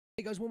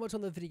Hey guys, one more time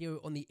on the video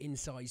on the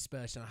Inside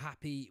Spurs channel.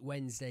 Happy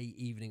Wednesday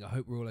evening. I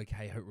hope we're all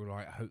okay. I hope we're all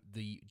right. I hope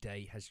the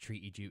day has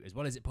treated you as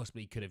well as it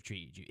possibly could have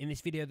treated you. In this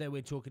video, though,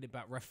 we're talking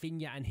about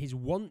Raphinha and his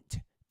want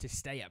to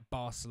stay at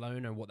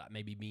Barcelona and what that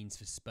maybe means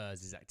for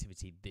Spurs'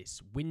 activity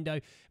this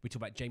window. We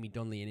talk about Jamie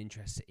Donley and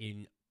interest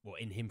in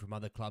him from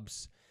other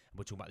clubs.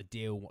 We'll talk about the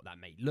deal, what that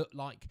may look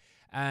like.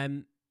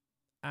 And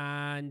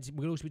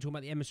we'll also be talking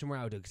about the Emerson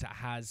Router because that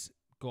has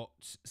got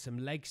some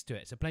legs to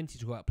it. So plenty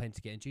to talk about, plenty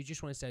to get into.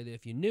 Just want to say that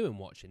if you're new and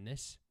watching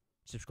this,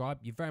 subscribe.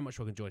 You're very much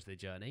welcome to join us for the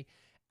journey.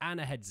 And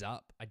a heads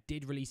up, I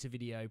did release a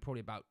video probably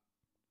about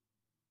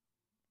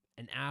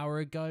an hour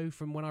ago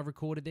from when I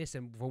recorded this,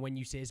 and from when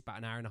you see it's about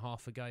an hour and a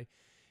half ago.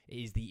 It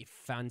is the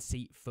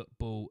Fantasy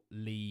Football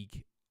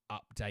League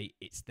update.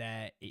 It's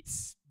there.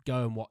 It's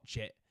go and watch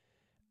it.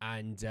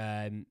 And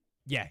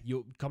yeah,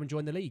 you'll come and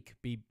join the league.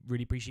 Be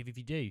really appreciative if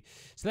you do.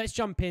 So let's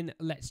jump in.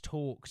 Let's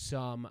talk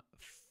some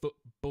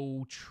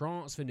football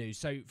transfer news.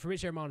 So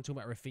Fabrizio Romano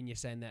talking about Raphinha,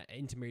 saying that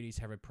intermediaries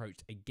have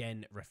approached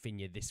again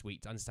Raphinha this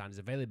week to understand his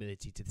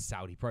availability to the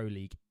Saudi Pro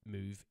League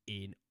move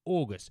in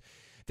August.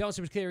 The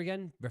answer was clear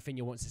again.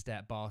 Raphinha wants to stay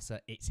at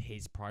Barca. It's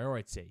his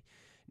priority.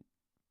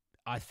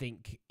 I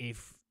think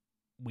if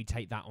we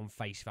take that on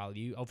face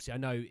value. Obviously, I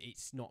know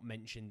it's not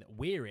mentioned that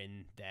we're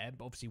in there,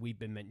 but obviously we've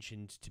been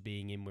mentioned to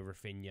being in with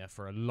Raphinha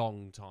for a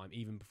long time,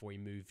 even before he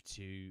moved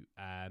to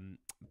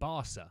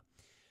Barca.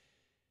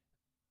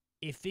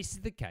 If this is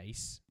the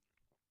case,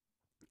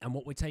 and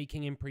what we're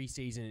taking in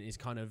pre-season is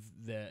kind of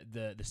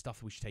the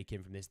stuff we should take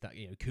in from this, that,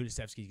 you know,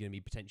 Kulusevski is going to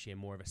be potentially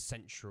more of a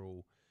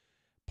central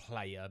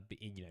player,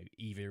 you know,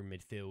 either in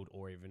midfield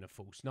or even a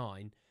false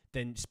nine,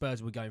 then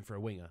Spurs were going for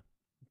a winger.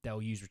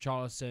 They'll use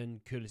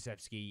Richarlison,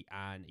 Kulusevski,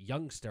 and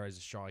Youngster as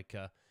a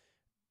striker.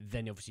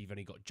 Then obviously you've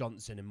only got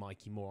Johnson and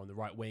Mikey Moore on the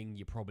right wing.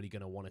 You're probably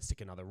going to want to stick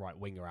another right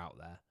winger out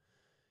there.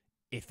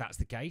 If that's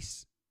the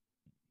case,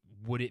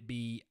 would it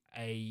be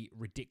a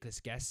ridiculous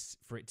guess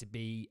for it to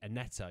be a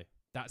Neto?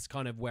 That's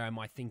kind of where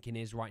my thinking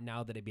is right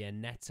now, that it'd be a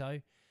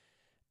Neto.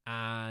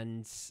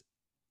 And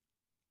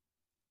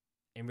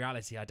in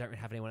reality, I don't really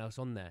have anyone else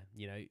on there.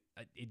 You know,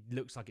 it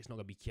looks like it's not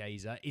going to be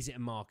Chiesa. Is it a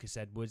Marcus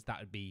Edwards? That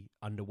would be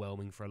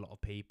underwhelming for a lot of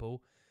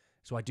people.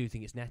 So I do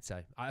think it's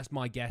Neto. That's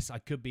my guess. I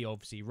could be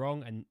obviously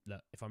wrong. And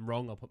look, if I'm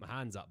wrong, I'll put my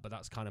hands up. But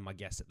that's kind of my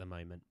guess at the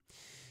moment.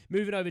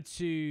 Moving over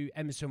to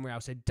Emerson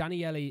Real. So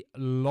Daniele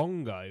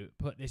Longo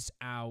put this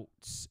out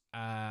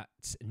at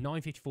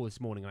 9:54 this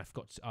morning. And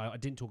I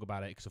didn't talk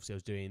about it because obviously I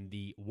was doing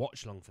the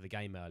watch long for the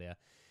game earlier.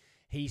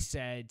 He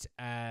said,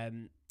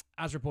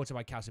 as reported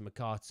by Calcio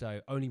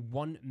Mercato, only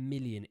 1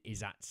 million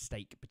is at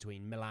stake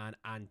between Milan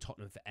and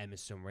Tottenham for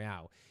Emerson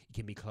Real. It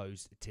can be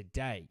closed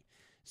today.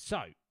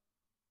 So,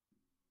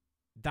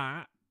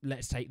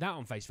 let's take that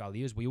on face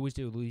value, as we always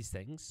do with all these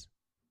things.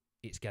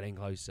 It's getting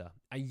closer.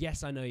 And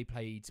yes, I know he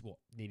played,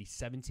 nearly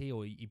 70,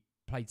 or he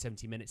played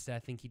 70 minutes there, I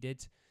think he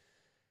did.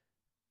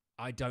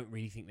 I don't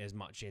really think there's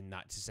much in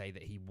that to say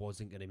that he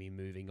wasn't going to be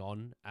moving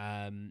on.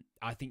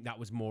 I think that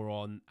was more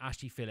on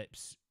Ashley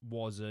Phillips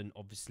wasn't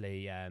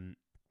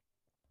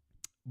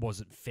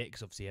fit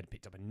because obviously he had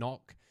picked up a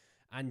knock,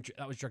 and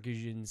that was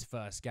Dragusin's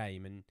first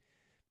game, and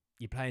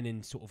you're playing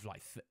in sort of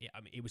like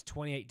it was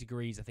 28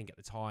 degrees I think at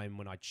the time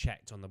when I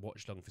checked on the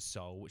watch long for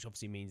Seoul, which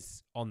obviously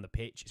means on the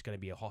pitch it's going to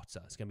be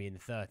hotter. It's going to be in the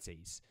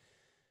 30s.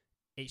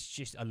 It's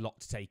just a lot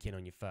to take in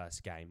on your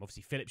first game.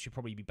 Obviously Phillips should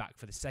probably be back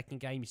for the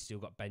second game. You've still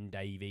got Ben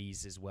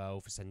Davies as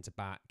well for centre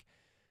back.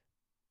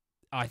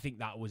 I think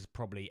that was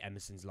probably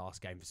Emerson's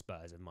last game for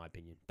Spurs, in my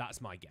opinion. That's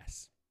my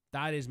guess.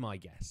 That is my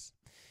guess.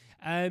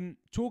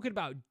 Talking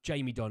about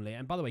Jamie Donley,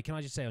 and by the way, can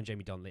I just say on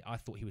Jamie Donley, I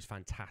thought he was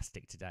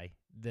fantastic today.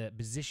 The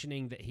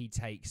positioning that he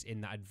takes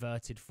in that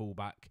inverted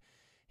fullback,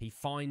 he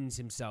finds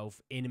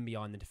himself in and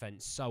behind the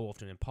defence so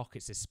often in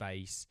pockets of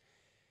space.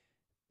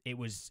 He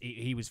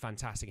was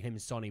fantastic. Him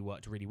and Sonny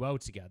worked really well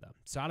together.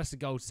 So Alistair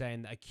Gold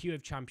saying that a queue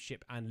of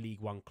Championship and League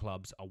One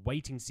clubs are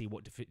waiting to see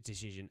what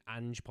decision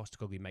Ange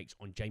Postecoglou makes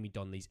on Jamie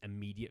Donley's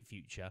immediate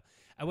future,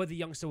 and whether the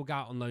youngster will go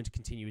out on loan to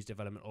continue his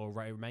development or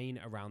remain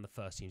around the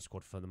first team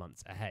squad for the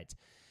months ahead.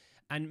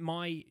 And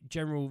my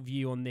general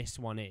view on this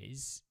one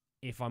is,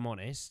 if I'm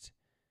honest,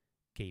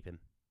 keep him.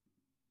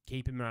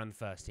 Keep him around the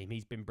first team.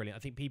 He's been brilliant. I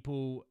think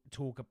people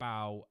talk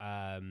about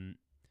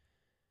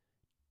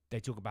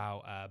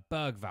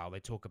Bergval, they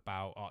talk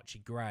about Archie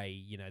Gray,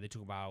 you know, they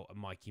talk about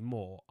Mikey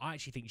Moore. I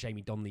actually think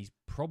Jamie Donley's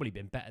probably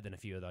been better than a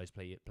few of those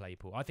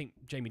people. I think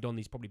Jamie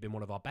Donley's probably been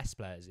one of our best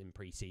players in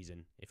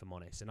pre-season, if I'm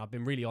honest. And I've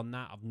been really on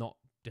that. I've not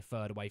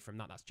deferred away from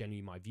that. That's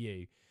genuinely my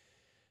view.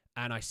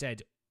 And I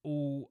said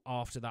all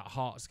after that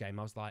Hearts game,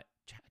 I was like,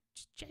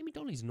 Jamie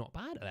Donley's not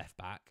bad at left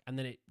back. And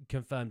then it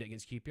confirmed it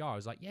against QPR. I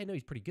was like, yeah, no,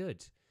 he's pretty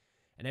good.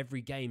 And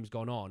every game's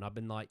gone on, I've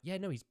been like, yeah,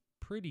 no, he's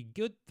pretty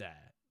good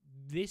there.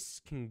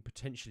 This can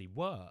potentially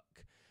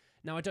work.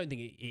 Now, I don't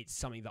think it's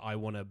something that I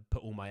want to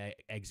put all my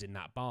eggs in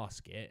that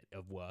basket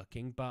of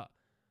working, but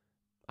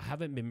I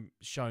haven't been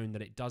shown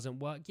that it doesn't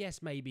work.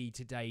 Yes, maybe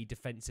today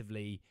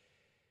defensively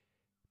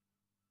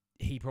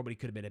he probably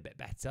could have been a bit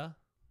better,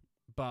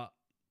 but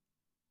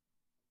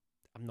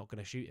I'm not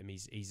going to shoot him.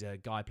 He's a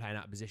guy playing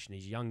out of position.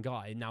 He's a young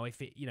guy. Now, if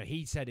it,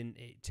 he said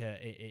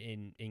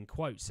in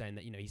quotes saying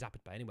that he's happy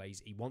to play anyway.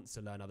 He wants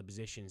to learn other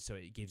positions, so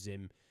it gives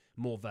him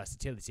more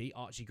versatility.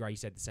 Archie Gray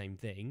said the same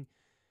thing.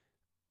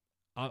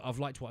 I've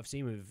liked what I've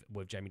seen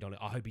with Jamie Donley.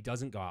 I hope he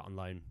doesn't go out on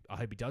loan. I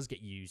hope he does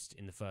get used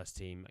in the first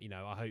team.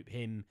 I hope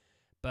him,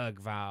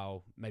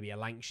 Bergvall, maybe a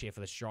Lancashire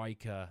for the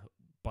striker.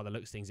 By the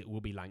looks of things, it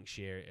will be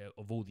Lancashire.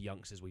 Of all the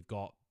youngsters we've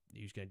got,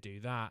 who's going to do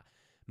that?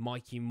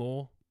 Mikey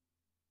Moore.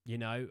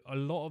 A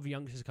lot of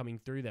youngsters coming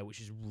through there,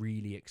 which is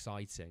really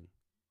exciting.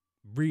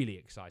 Really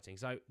exciting.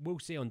 So we'll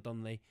see on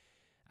Donley,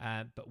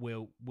 but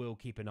we'll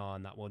keep an eye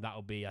on that one.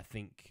 That'll be, I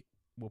think,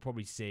 we'll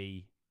probably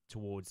see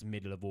towards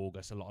middle of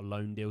August a lot of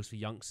loan deals for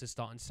youngsters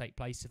starting to take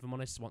place, if I'm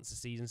honest, once the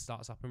season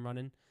starts up and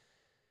running.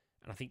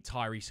 And I think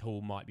Tyrese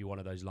Hall might be one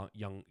of those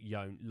young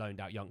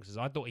loaned out youngsters.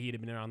 I thought he'd have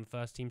been around the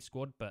first team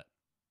squad, but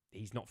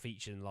he's not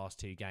featured in the last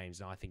 2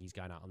 games, and I think he's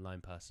going out on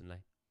loan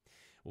personally.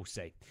 We'll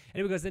see.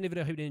 Anyway, guys, then if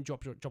you didn't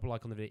drop a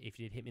like on the video. If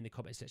you did, hit me in the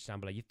comment section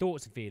down below. Your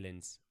thoughts and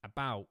feelings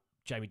about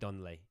Jamie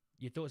Donley.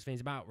 Your thoughts and feelings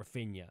about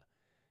Raphinha.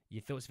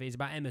 Your thoughts and feelings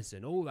about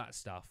Emerson. All that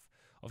stuff.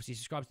 Obviously,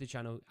 subscribe to the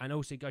channel. And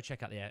also, go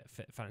check out the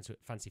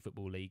Fantasy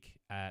Football League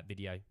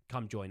video.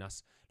 Come join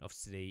us. And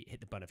obviously, hit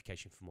the bell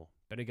notification for more.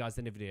 But anyway, guys,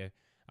 then the video.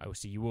 I will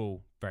see you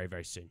all very,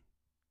 very soon.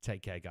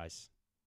 Take care, guys.